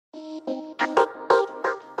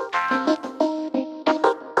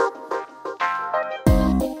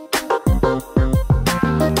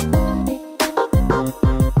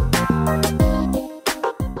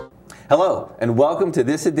Hello, and welcome to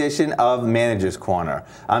this edition of Manager's Corner.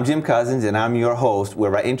 I'm Jim Cousins, and I'm your host,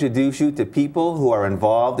 where I introduce you to people who are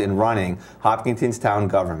involved in running Hopkinton's town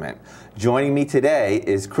government. Joining me today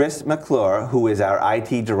is Chris McClure, who is our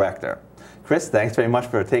IT director. Chris, thanks very much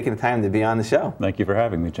for taking the time to be on the show. Thank you for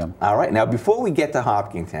having me, Jim. All right, now before we get to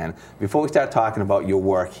Hopkinton, before we start talking about your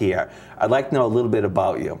work here, I'd like to know a little bit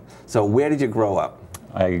about you. So where did you grow up?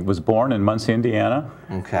 I was born in Muncie, Indiana.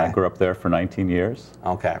 Okay. I grew up there for 19 years.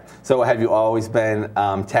 Okay. So have you always been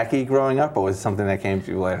techie growing up, or was it something that came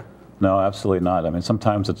to you later? No, absolutely not. I mean,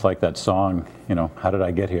 sometimes it's like that song, you know, how did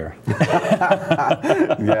I get here?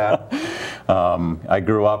 Yeah. I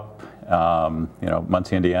grew up, you know,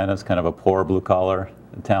 Muncie, Indiana is kind of a poor blue-collar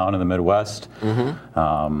town in the Midwest.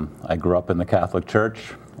 I grew up in the Catholic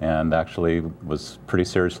Church and actually was pretty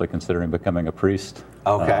seriously considering becoming a priest.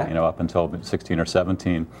 Okay. You know, up until 16 or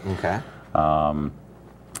 17. Okay.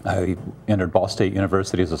 I entered Ball State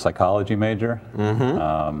University as a psychology major.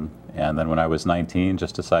 And then when I was 19,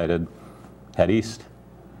 just decided, head east.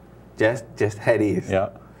 Just head east. Yeah.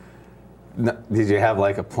 No, did you have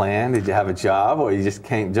like a plan? Did you have a job, or you just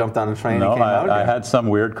jumped on a train No, and came out here? I had some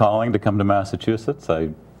weird calling to come to Massachusetts. I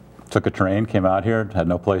took a train, came out here, had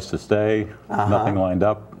no place to stay, nothing lined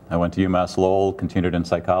up. I went to UMass Lowell, continued in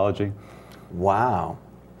psychology. Wow.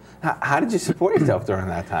 How did you support yourself during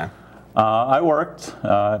that time? I worked,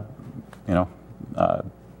 you know,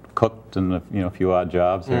 cooked and a few odd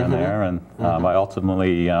jobs here and there, and I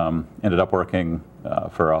ultimately ended up working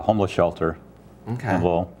for a homeless shelter in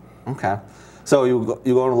Lowell. Okay. So you go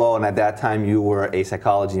to Lowell, and at that time you were a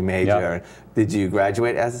psychology major. Yep. Did you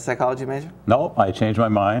graduate as a psychology major? No, I changed my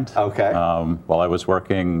mind. Okay. While I was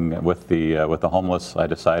working with the homeless, I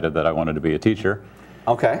decided that I wanted to be a teacher.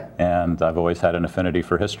 Okay. And I've always had an affinity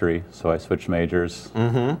for history, so I switched majors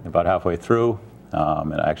about halfway through,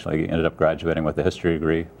 and I actually ended up graduating with a history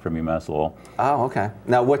degree from UMass Lowell. Oh, okay.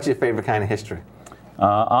 Now, what's your favorite kind of history?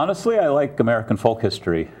 Honestly, I like American folk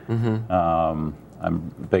history. I'm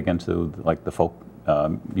big into like the folk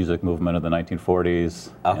music movement of the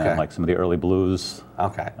 1940s, and like some of the early blues.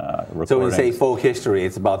 Okay. Recordings. So when you say folk history,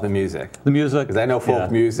 it's about the music. The music. Because I know folk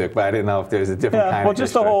music, but I didn't know if there's a different kind well, of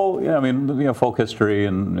just history. the whole, I mean, you know, folk history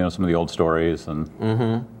and some of the old stories and.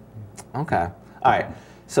 Okay. All right.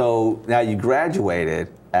 So now you graduated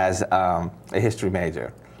as a history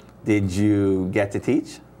major. Did you get to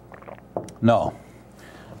teach? No.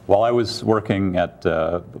 While I was working at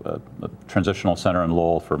a transitional center in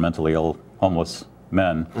Lowell for mentally ill homeless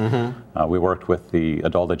men, we worked with the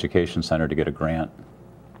Adult Education Center to get a grant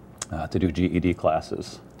to do GED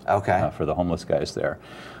classes for the homeless guys there,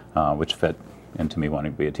 which fit into me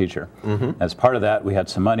wanting to be a teacher. As part of that, we had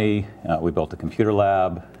some money. We built a computer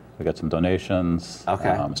lab. We got some donations.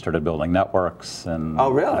 Started building networks and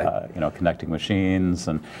you know, connecting machines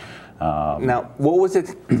and. Now, what was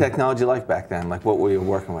the technology like back then? Like, what were you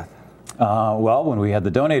working with? Well, when we had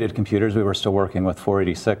the donated computers, we were still working with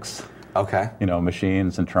 486. You know,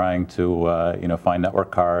 machines and trying to you know, find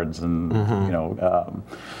network cards and you know,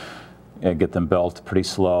 get them built. Pretty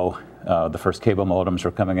slow. The first cable modems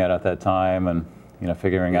were coming out at that time, and you know,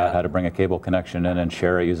 figuring out how to bring a cable connection in and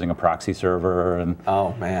share it using a proxy server and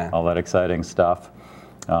all that exciting stuff.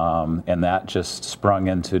 And that just sprung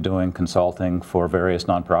into doing consulting for various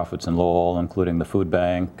nonprofits in Lowell, including the Food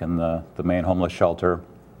Bank and the Maine Homeless Shelter,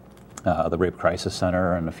 the Rape Crisis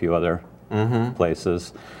Center, and a few other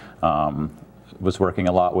places. Was working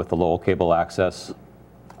a lot with the Lowell Cable Access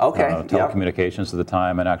telecommunications at the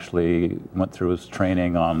time, and actually went through his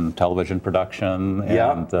training on television production.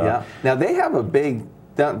 Now they have a big,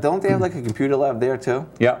 don't they have like a computer lab there too?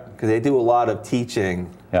 Yeah. Because they do a lot of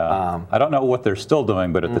teaching. I don't know what they're still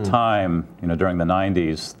doing, but at the time, you know, during the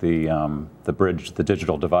 90s, the Bridge the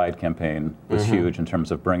Digital Divide campaign was huge in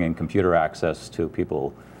terms of bringing computer access to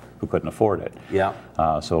people who couldn't afford it.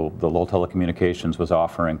 So the Lowell Telecommunications was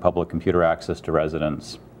offering public computer access to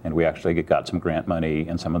residents, and we actually got some grant money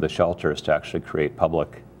in some of the shelters to actually create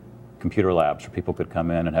public computer labs where people could come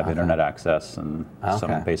in and have internet access and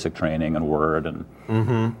some basic training in Word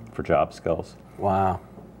and for job skills. Wow.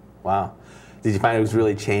 Wow. Did you find it was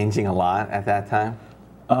really changing a lot at that time?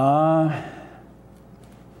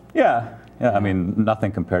 Yeah. I mean,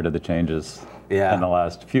 nothing compared to the changes in the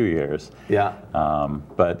last few years.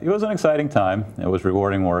 But it was an exciting time. It was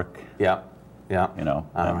rewarding work. You know.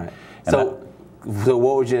 All right. So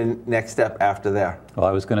what was your next step after there? Well,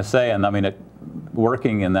 I was going to say, and I mean,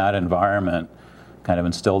 working in that environment kind of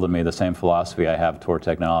instilled in me the same philosophy I have toward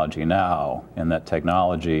technology now, in that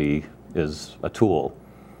technology is a tool.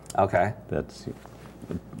 That's, you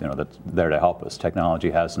know, that's there to help us.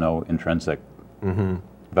 Technology has no intrinsic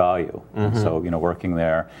value. And so, you know, working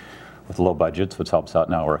there, with low budgets, which helps out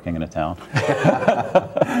now working in a town.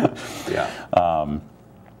 Yeah.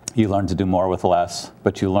 You learn to do more with less,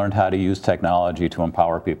 but you learned how to use technology to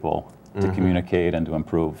empower people to communicate and to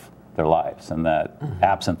improve their lives. And that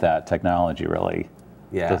absent that, technology really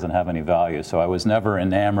doesn't have any value. So I was never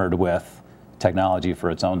enamored with technology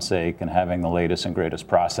for its own sake and having the latest and greatest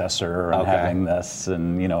processor and having this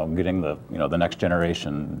and, you know, getting the, you know, the next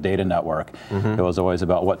generation data network. It was always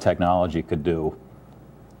about what technology could do.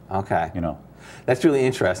 Okay. You know. That's really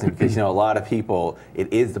interesting because, you know, a lot of people,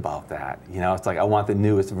 it is about that. You know, it's like, I want the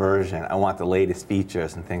newest version, I want the latest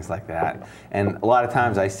features and things like that. And a lot of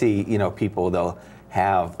times I see, you know, people, they'll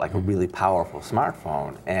have like a really powerful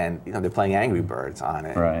smartphone and, you know, they're playing Angry Birds on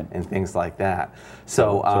it and things like that.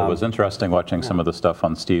 So it was interesting watching some of the stuff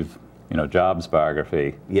on Steve, you know, Jobs'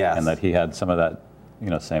 biography. Yes. And that he had some of that, you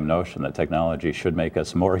know, same notion that technology should make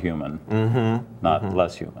us more human, not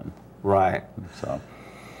less human. Right.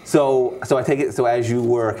 So I take it, so as you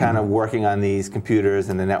were kind of working on these computers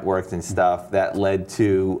and the networks and stuff, that led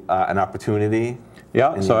to an opportunity?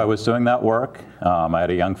 Yeah, so I was doing that work. I had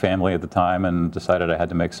a young family at the time and decided I had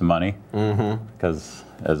to make some money because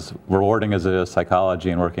as rewarding as it is, psychology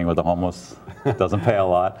and working with the homeless doesn't pay a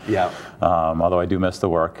lot. Although I do miss the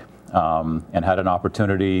work. And had an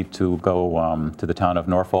opportunity to go to the town of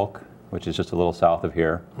Norfolk, which is just a little south of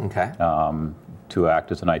here, to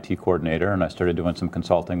act as an IT coordinator. And I started doing some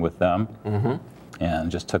consulting with them and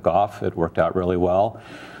just took off. It worked out really well.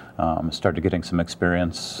 Started getting some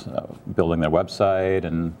experience building their website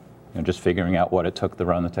and, you know, just figuring out what it took to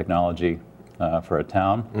run the technology for a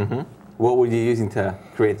town. What were you using to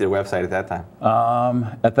create their website at that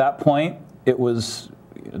time? At that point, it was,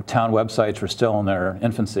 town websites were still in their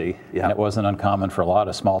infancy. And it wasn't uncommon for a lot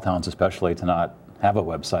of small towns especially to not have a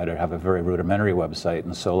website or have a very rudimentary website.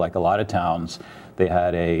 And so like a lot of towns, they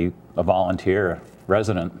had a volunteer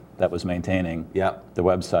resident that was maintaining the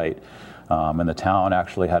website. And the town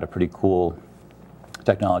actually had a pretty cool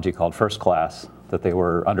technology called First Class that they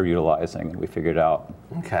were underutilizing, and we figured out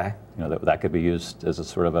you know, that could be used as a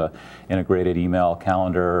sort of a integrated email,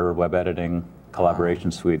 calendar, web editing,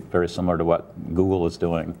 collaboration suite, very similar to what Google is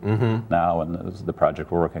doing now, and the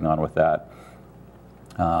project we're working on with that.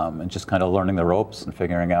 And just kind of learning the ropes and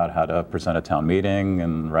figuring out how to present a town meeting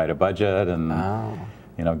and write a budget and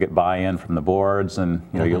you know, get buy-in from the boards, and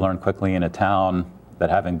you know, you learn quickly in a town that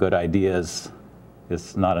having good ideas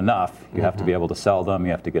is not enough. You have to be able to sell them,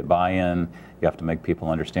 you have to get buy-in, you have to make people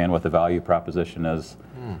understand what the value proposition is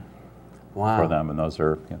for them, and those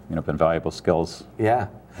are, you know, been valuable skills in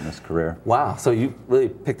this career. Wow, so you really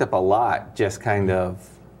picked up a lot just kind of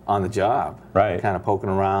on the job, kind of poking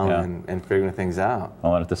around and figuring things out.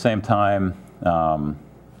 Well, and at the same time,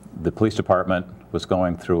 the police department was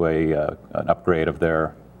going through an upgrade of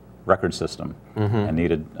their record system and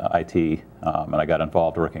needed IT, and I got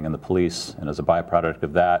involved working in the police, and as a byproduct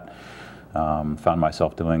of that, found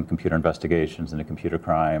myself doing computer investigations into computer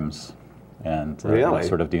crimes and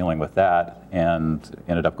sort of dealing with that, and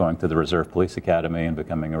ended up going to the Reserve Police Academy and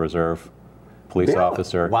becoming a reserve police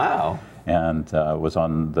officer. Wow. And was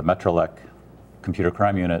on the Metrolec computer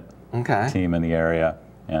crime unit team in the area,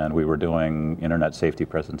 and we were doing internet safety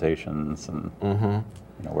presentations and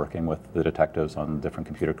you know, working with the detectives on different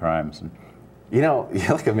computer crimes. And you know,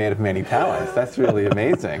 you're like a man of many talents. That's really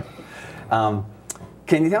amazing. Can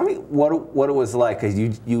you tell me what it was like? Because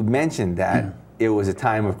you mentioned that it was a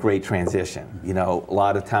time of great transition. You know, a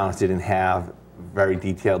lot of towns didn't have very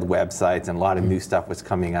detailed websites, and a lot of new stuff was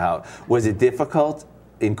coming out. Was it difficult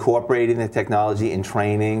incorporating the technology and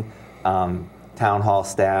training town hall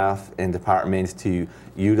staff and departments to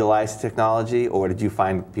utilize technology, or did you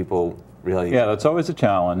find people really? Yeah, that's always a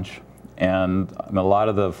challenge, and I mean, a lot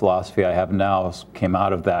of the philosophy I have now came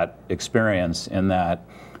out of that experience, in that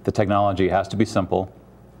the technology has to be simple.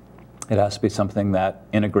 It has to be something that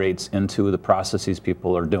integrates into the processes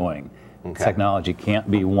people are doing. Technology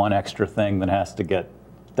can't be one extra thing that has to get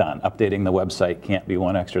done. Updating the website can't be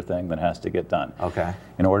one extra thing that has to get done.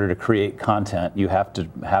 In order to create content, you have to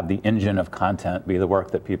have the engine of content be the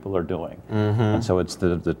work that people are doing. And so it's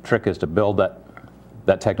the trick is to build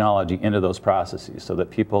that technology into those processes so that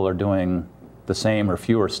people are doing the same or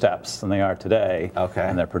fewer steps than they are today.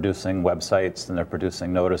 And they're producing websites, and they're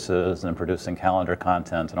producing notices, and they're producing calendar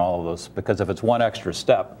content and all of those. Because if it's one extra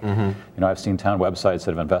step, you know, I've seen town websites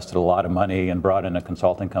that have invested a lot of money and brought in a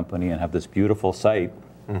consulting company and have this beautiful site,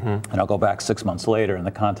 and I'll go back 6 months later and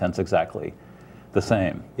the content's exactly the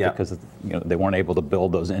same. Because, you know, they weren't able to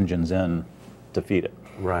build those engines in to feed it.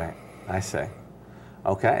 Right, I see.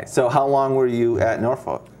 Okay, so how long were you at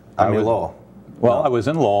Norfolk? I mean, Lowell. Well, I was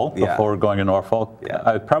in Lowell before going to Norfolk. Yeah.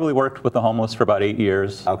 I probably worked with the homeless for about 8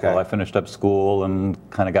 years. Okay. While I finished up school and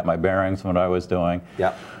kind of got my bearings on what I was doing.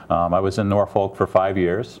 Yeah. I was in Norfolk for 5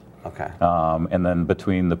 years. Okay. And then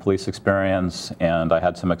between the police experience and I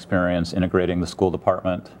had some experience integrating the school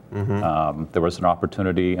department, there was an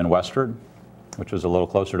opportunity in Westford, which was a little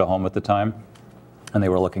closer to home at the time. And they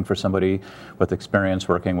were looking for somebody with experience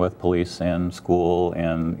working with police and school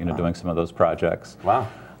and doing some of those projects. Wow.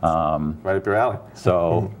 Right up your alley.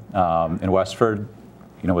 So in Westford,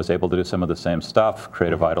 was able to do some of the same stuff,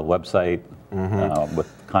 create a vital website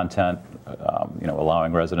with content,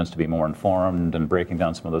 allowing residents to be more informed and breaking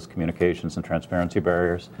down some of those communications and transparency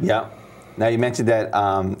barriers. Yeah. Now you mentioned that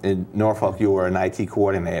in Norfolk you were an IT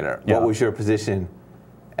coordinator. Yeah. What was your position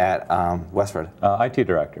at Westford? IT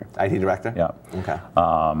director. IT director? Yeah. Okay.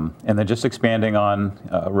 And then just expanding on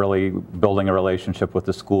really building a relationship with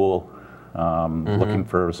the school, looking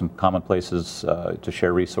for some common places to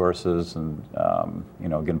share resources and,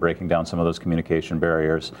 again, breaking down some of those communication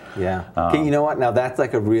barriers. Yeah. You know what? Now that's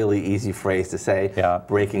like a really easy phrase to say,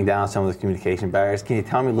 breaking down some of those communication barriers. Can you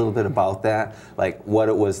tell me a little bit about that? Like what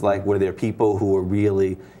it was like? Were there people who were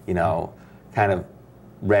really, kind of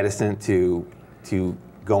reticent to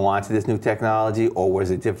go on to this new technology, or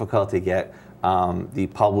was it difficult to get the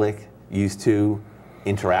public used to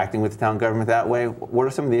interacting with the town government that way? What are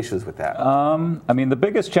some of the issues with that? I mean, the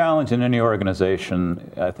biggest challenge in any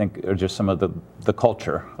organization, I think, are just some of the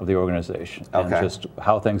culture of the organization. Okay. And just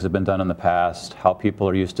how things have been done in the past, how people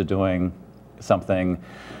are used to doing something,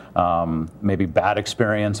 maybe bad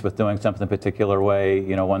experience with doing something a particular way,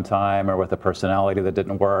 one time, or with a personality that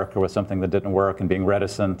didn't work, or with something that didn't work, and being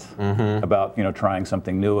reticent about, trying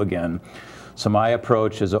something new again. So my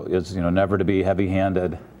approach is never to be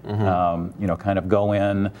heavy-handed. Kind of go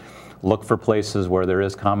in, look for places where there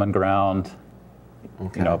is common ground.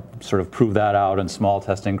 Sort of prove that out in small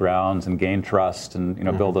testing grounds and gain trust and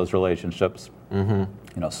build those relationships.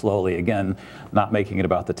 Slowly, again, not making it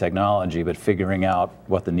about the technology, but figuring out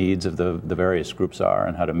what the needs of the various groups are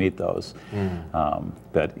and how to meet those.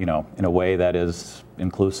 But in a way that is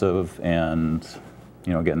inclusive and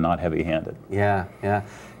again, not heavy-handed. Yeah, yeah.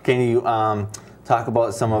 Can you talk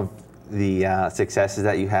about some of the successes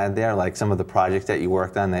that you had there, like some of the projects that you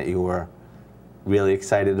worked on that you were really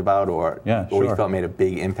excited about, or you felt made a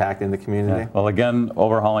big impact in the community? Yeah. Well, again,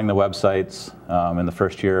 overhauling the websites. In the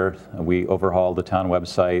first year, we overhauled the town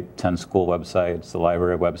website, 10 school websites, the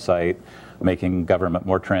library website, making government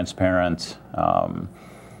more transparent.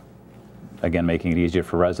 Again, making it easier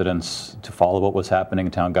for residents to follow what was happening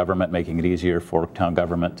in town government, making it easier for town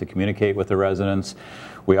government to communicate with the residents.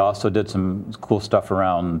 We also did some cool stuff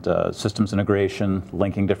around systems integration,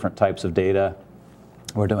 linking different types of data.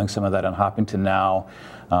 We're doing some of that in Hopkinton now.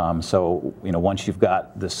 So, once you've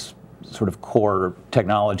got this sort of core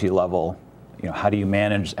technology level, how do you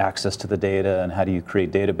manage access to the data, and how do you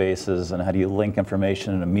create databases, and how do you link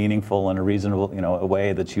information in a meaningful and a reasonable, a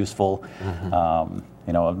way that's useful?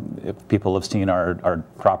 If people have seen our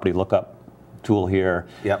property lookup tool here,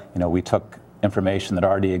 we took information that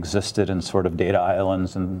already existed in sort of data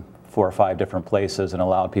islands in 4 or 5 different places and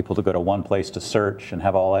allowed people to go to one place to search and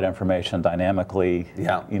have all that information dynamically,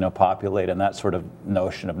 populate, and that sort of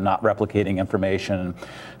notion of not replicating information,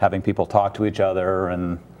 having people talk to each other,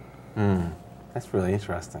 and that's really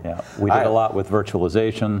interesting. Yeah, we did a lot with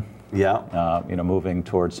virtualization. Yeah. Moving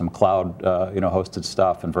towards some cloud, hosted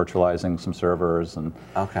stuff and virtualizing some servers and.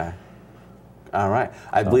 Okay. All right.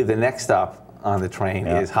 I believe the next stop on the train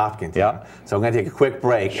is Hopkinton. Yeah. So I'm going to take a quick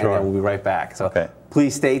break and then we'll be right back. So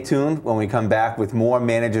please stay tuned when we come back with more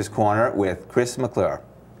Manager's Corner with Chris McClure.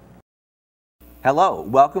 Hello,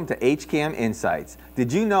 welcome to HCAM Insights.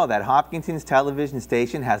 Did you know that Hopkinton's television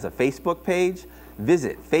station has a Facebook page?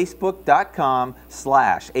 Visit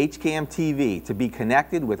facebook.com/HCAM-TV to be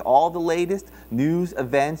connected with all the latest news,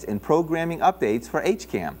 events, and programming updates for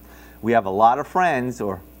HCAM. We have a lot of friends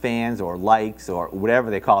or fans or likes or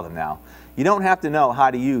whatever they call them now. You don't have to know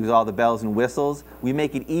how to use all the bells and whistles. We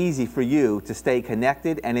make it easy for you to stay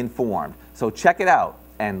connected and informed. So check it out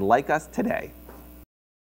and like us today.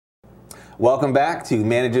 Welcome back to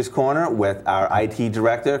Manager's Corner with our IT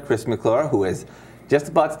Director, Chris McClure, who is just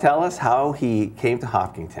about to tell us how he came to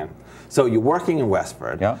Hopkinton. So you're working in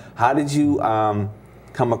Westford. Yeah. How did you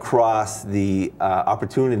come across the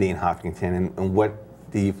opportunity in Hopkinton, and what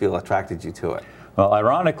do you feel attracted you to it? Well,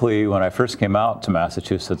 ironically, when I first came out to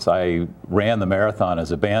Massachusetts, I ran the marathon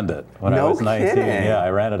as a bandit when I was 19. Kidding. Yeah, I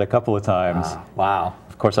ran it a couple of times. Wow.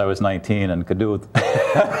 Of course, I was 19 and could do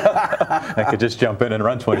I could just jump in and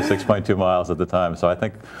run 26.2 miles at the time. So I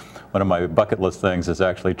think one of my bucket list things is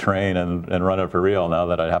actually train and run it for real now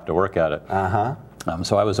that I have to work at it.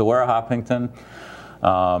 So I was aware of Hopkinton.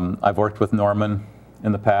 I've worked with Norman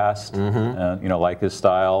in the past, and like his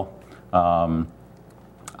style. I'm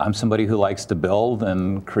somebody who likes to build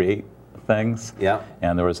and create things. Yeah.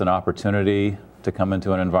 And there was an opportunity to come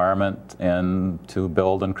into an environment and to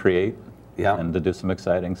build and create. Yeah. And to do some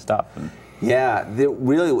exciting stuff. And yeah, there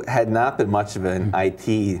really had not been much of an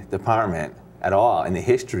IT department at all in the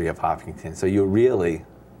history of Hopkinton. So you're really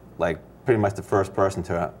like pretty much the first person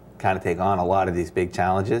to kind of take on a lot of these big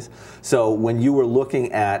challenges. So when you were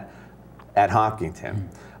looking at Hopkinton,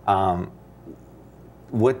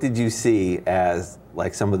 what did you see as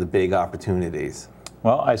like some of the big opportunities?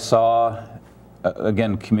 Well, I saw,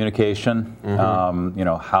 again, communication.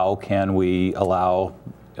 How can we allow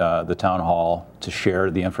the town hall to share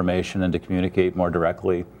the information and to communicate more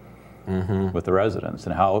directly with the residents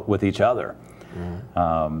and how with each other.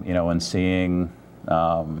 And seeing,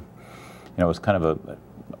 it's kind of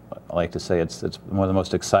I like to say it's one of the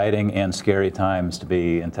most exciting and scary times to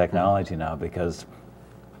be in technology now, because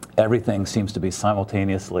everything seems to be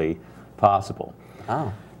simultaneously possible.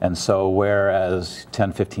 And so whereas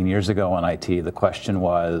 10, 15 years ago in IT, the question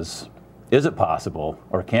was, is it possible,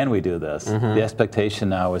 or can we do this? The expectation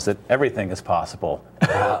now is that everything is possible,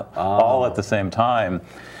 all at the same time.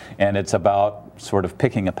 And it's about sort of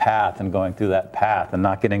picking a path and going through that path and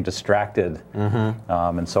not getting distracted.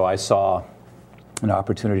 And so I saw an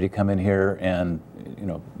opportunity to come in here and,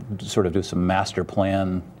 sort of do some master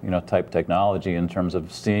plan, type technology in terms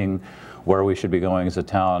of seeing where we should be going as a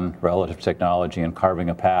town relative to technology and carving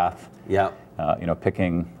a path. Yeah.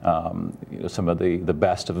 Picking some of the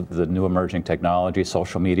best of the new emerging technology.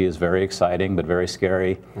 Social media is very exciting, but very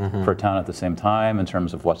scary for a town at the same time in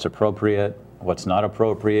terms of what's appropriate, what's not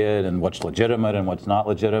appropriate, and what's legitimate and what's not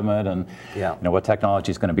legitimate, and what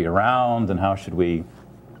technology is going to be around, and how should we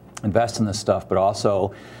invest in this stuff, but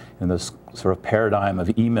also in this sort of paradigm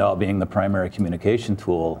of email being the primary communication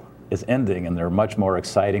tool is ending, and there are much more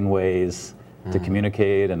exciting ways to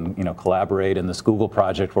communicate and collaborate. In this Google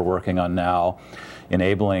project we're working on now,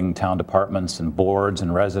 enabling town departments and boards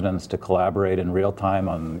and residents to collaborate in real time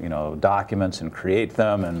on documents and create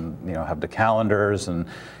them, and have the calendars and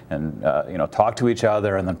talk to each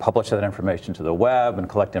other, and then publish that information to the web and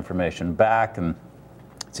collect information back, and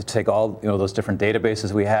to take all those different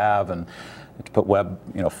databases we have and to put web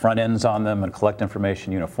front ends on them and collect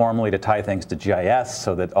information uniformly, to tie things to GIS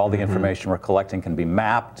so that all the information we're collecting can be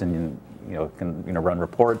mapped and can run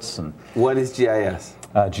reports. And what is GIS?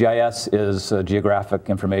 GIS is Geographic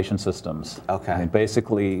Information Systems. Okay. I mean,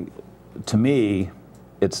 basically, to me,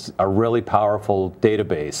 it's a really powerful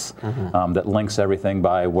database that links everything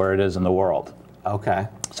by where it is in the world. Okay.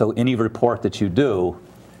 So any report that you do,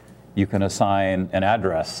 you can assign an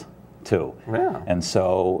address to. Yeah. And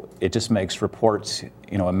so it just makes reports,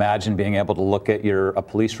 imagine being able to look at a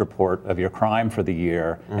police report of your crime for the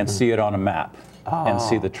year and see it on a map. And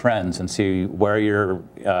see the trends and see where your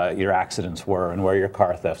accidents were and where your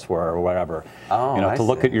car thefts were or whatever. To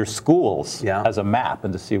look at your schools as a map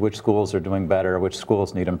and to see which schools are doing better, which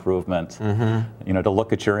schools need improvement. To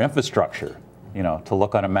look at your infrastructure, to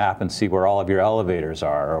look on a map and see where all of your elevators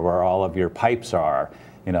are or where all of your pipes are,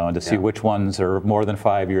 and to see which ones are more than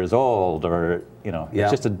 5 years old, or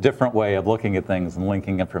it's just a different way of looking at things and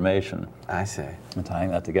linking information. I see. And tying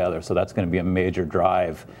that together. So that's going to be a major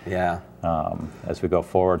drive. Yeah. As we go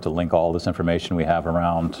forward to link all this information we have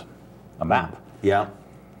around a map. Yeah.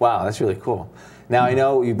 Wow, that's really cool. Now I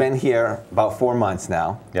know you've been here about 4 months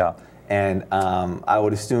now. Yeah. And I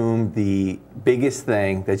would assume the biggest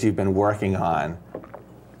thing that you've been working on,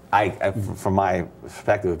 from my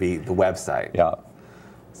perspective, would be the website. Yeah.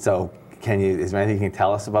 So is there anything you can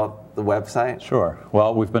tell us about the website? Sure.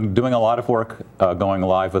 Well, we've been doing a lot of work going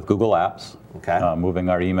live with Google Apps. Okay. Moving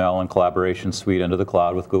our email and collaboration suite into the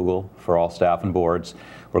cloud with Google for all staff and boards.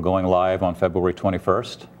 We're going live on February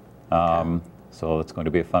 21st. So it's going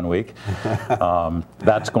to be a fun week.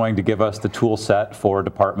 That's going to give us the tool set for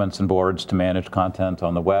departments and boards to manage content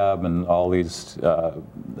on the web and all these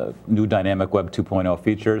new dynamic Web 2.0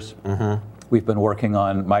 features. We've been working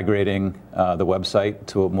on migrating the website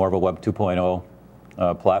to more of a Web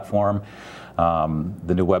 2.0 platform.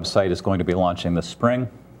 The new website is going to be launching this spring.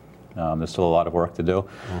 There's still a lot of work to do,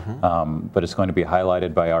 but it's going to be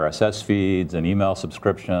highlighted by RSS feeds and email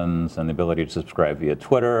subscriptions and the ability to subscribe via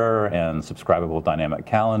Twitter and subscribable dynamic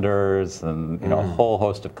calendars and a whole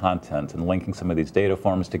host of content, and linking some of these data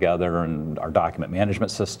forms together and our document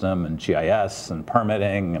management system and GIS and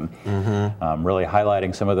permitting, and really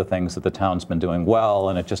highlighting some of the things that the town's been doing well,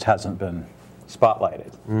 and it just hasn't been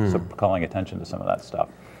spotlighted. So calling attention to some of that stuff.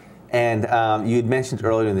 And you had mentioned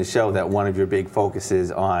earlier in the show that one of your big focuses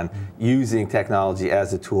on using technology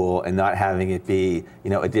as a tool and not having it be,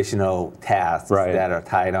 additional tasks that are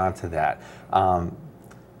tied onto that.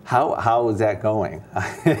 How is that going?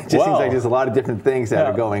 It just seems like there's a lot of different things that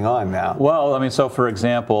are going on now. Well, I mean, so for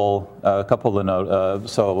example, a couple of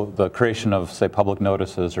so the creation of, say, public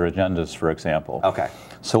notices or agendas, for example. Okay.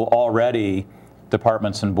 So already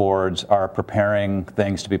departments and boards are preparing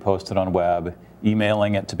things to be posted on web,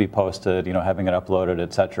 emailing it to be posted, having it uploaded,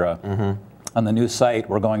 et cetera. On the new site,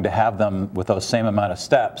 we're going to have them with those same amount of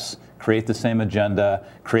steps, create the same agenda,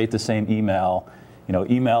 create the same email,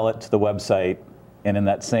 email it to the website, and in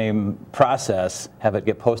that same process, have it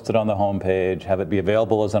get posted on the homepage, have it be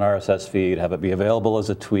available as an RSS feed, have it be available as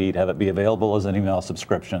a tweet, have it be available as an email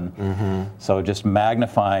subscription. So just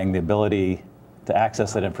magnifying the ability to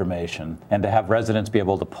access that information and to have residents be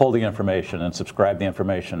able to pull the information and subscribe the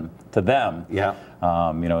information to them,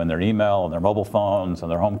 in their email, on their mobile phones, on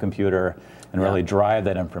their home computer, and really drive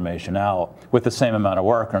that information out with the same amount of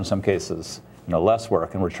work, or in some cases, less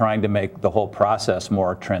work. And we're trying to make the whole process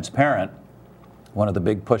more transparent. One of the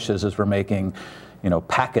big pushes is we're making,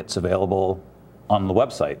 packets available on the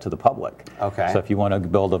website to the public. Okay. So if you want to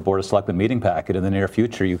build a Board of Selectmen meeting packet in the near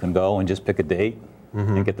future, you can go and just pick a date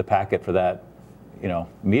and get the packet for that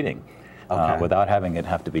meeting, without having it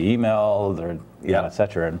have to be emailed or et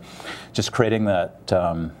cetera, and just creating that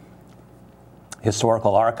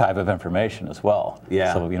historical archive of information as well.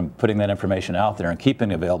 So putting that information out there and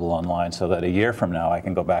keeping it available online, so that a year from now I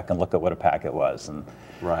can go back and look at what a packet was. And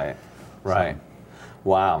right.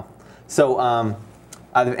 Wow. So are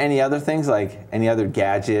there any other things, like any other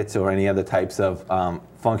gadgets or any other types of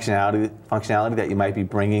functionality that you might be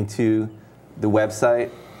bringing to the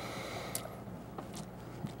website?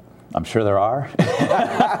 I'm sure there are.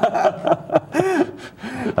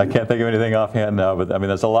 I can't think of anything offhand now, but I mean,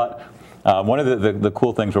 there's a lot. One of the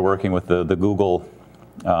cool things we're working with the Google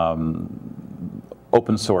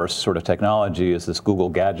open source sort of technology is this Google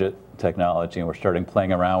Gadget technology, and we're starting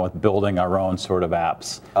playing around with building our own sort of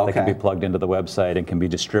apps that can be plugged into the website and can be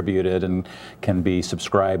distributed and can be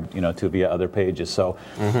subscribed, to via other pages. So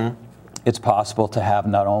it's possible to have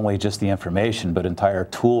not only just the information, but entire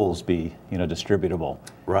tools be, distributable.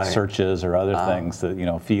 Searches or other things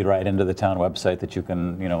that, feed right into the town website that you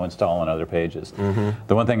can, install on other pages.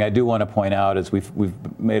 The one thing I do want to point out is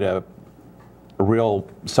we've made a real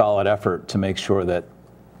solid effort to make sure that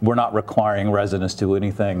we're not requiring residents to do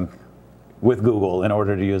anything with Google in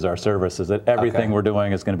order to use our services, that everything we're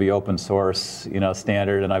doing is going to be open source,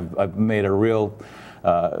 standard, and I've made a real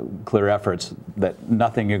clear efforts that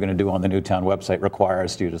nothing you're going to do on the Newtown website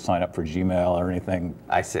requires you to sign up for Gmail or anything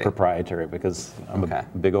proprietary, because I'm a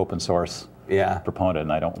big open source proponent,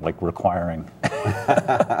 and I don't like requiring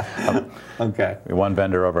one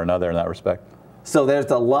vendor over another in that respect. So there's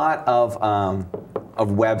a lot of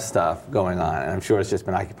web stuff going on, and I'm sure it's just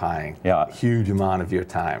been occupying a huge amount of your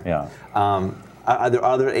time. Are there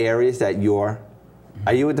other areas that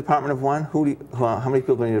are you a department of one? How many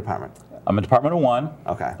people in your department? I'm a department of one.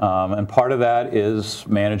 Okay. And part of that is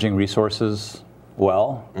managing resources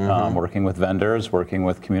well, working with vendors, working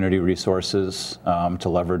with community resources to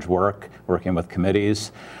leverage work, working with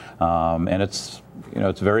committees, and it's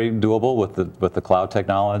very doable with the cloud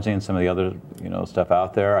technology and some of the other stuff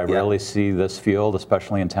out there. I rarely see this field,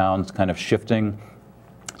 especially in towns, kind of shifting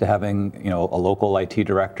to having a local IT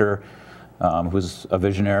director who's a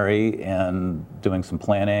visionary and doing some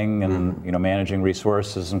planning and managing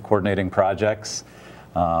resources and coordinating projects,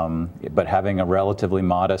 but having a relatively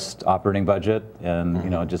modest operating budget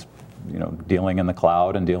and just dealing in the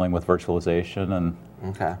cloud and dealing with virtualization and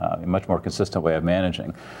a much more consistent way of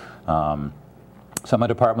managing. So I'm a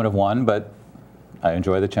department of one, but I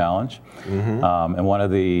enjoy the challenge. And one of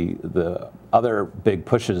the other big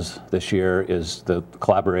pushes this year is the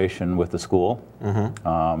collaboration with the school.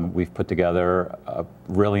 We've put together a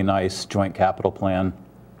really nice joint capital plan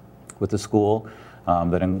with the school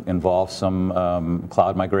that involves some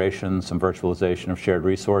cloud migration, some virtualization of shared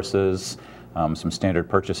resources, some standard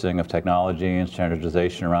purchasing of technology and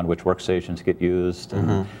standardization around which workstations get used,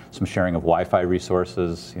 and some sharing of Wi-Fi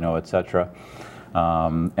resources, et cetera.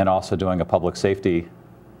 And also doing a public safety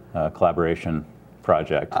collaboration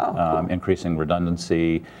project, increasing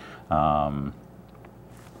redundancy,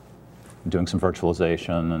 doing some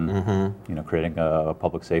virtualization and you know, creating a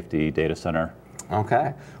public safety data center.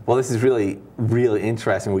 Okay. Well, this is really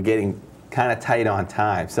interesting. We're getting kind of tight on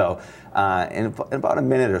time. So in about a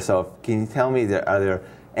minute or so, can you tell me, are there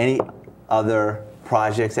any other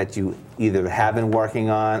projects that you either have been working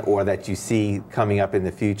on or that you see coming up in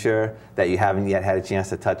the future that you haven't yet had a chance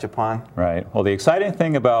to touch upon? Right. Well, the exciting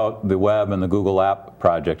thing about the web and the Google App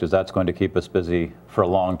project is that's going to keep us busy for a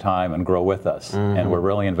long time and grow with us. And we're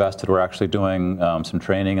really invested. We're actually doing some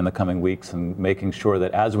training in the coming weeks and making sure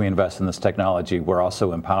that as we invest in this technology, we're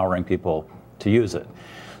also empowering people to use it.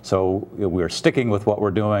 So we're sticking with what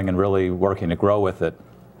we're doing and really working to grow with it.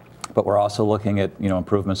 But we're also looking at, you know,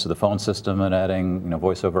 improvements to the phone system and adding, you know,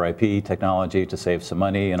 voice over IP technology to save some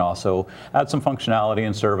money and also add some functionality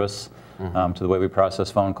and service to the way we process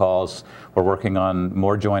phone calls. We're working on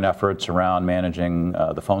more joint efforts around managing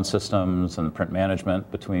the phone systems and print management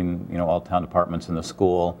between, you know, all town departments in the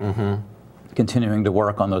school. Continuing to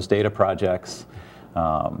work on those data projects.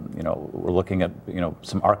 You know, we're looking at, you know,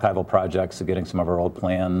 some archival projects of getting some of our old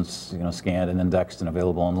plans, you know, scanned and indexed and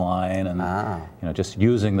available online, and you know, just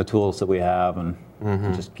using the tools that we have and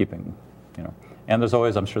just keeping, you know. And there's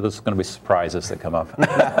always, I'm sure there's going to be surprises that come up.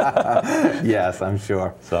 Yes, I'm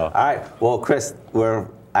sure. So, all right. Well, Chris, we're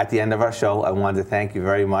at the end of our show. I wanted to thank you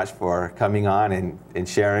very much for coming on and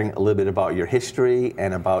sharing a little bit about your history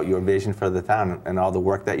and about your vision for the town and all the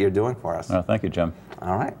work that you're doing for us. No, thank you, Jim.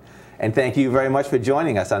 All right. And thank you very much for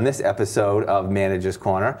joining us on this episode of Manager's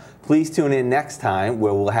Corner. Please tune in next time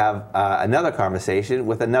where we'll have another conversation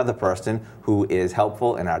with another person who is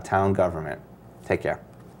helpful in our town government. Take care.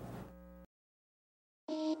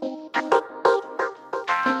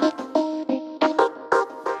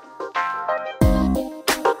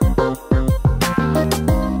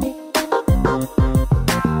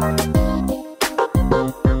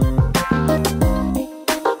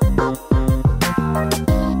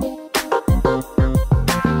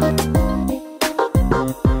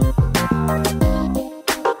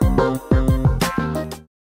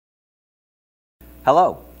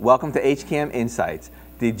 Hello, welcome to HCAM Insights.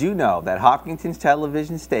 Did you know that Hopkinton's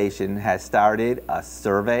television station has started a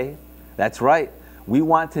survey? That's right, we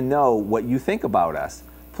want to know what you think about us.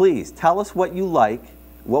 Please tell us what you like,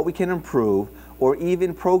 what we can improve, or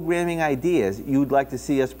even programming ideas you'd like to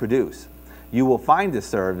see us produce. You will find the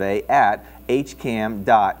survey at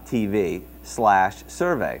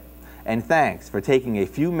hcam.tv/survey. And thanks for taking a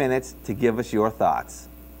few minutes to give us your thoughts.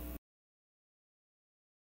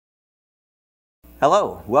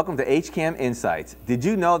 Hello, welcome to HCAM Insights. Did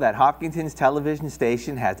you know that Hopkinton's television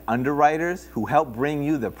station has underwriters who help bring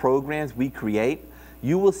you the programs we create?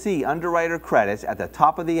 You will see underwriter credits at the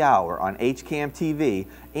top of the hour on HCAM-TV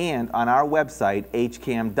and on our website,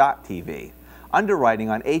 hcam.tv.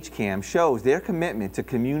 Underwriting on HCAM shows their commitment to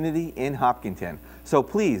community in Hopkinton. So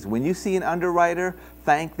please, when you see an underwriter,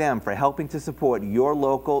 thank them for helping to support your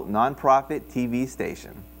local nonprofit TV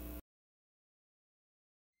station.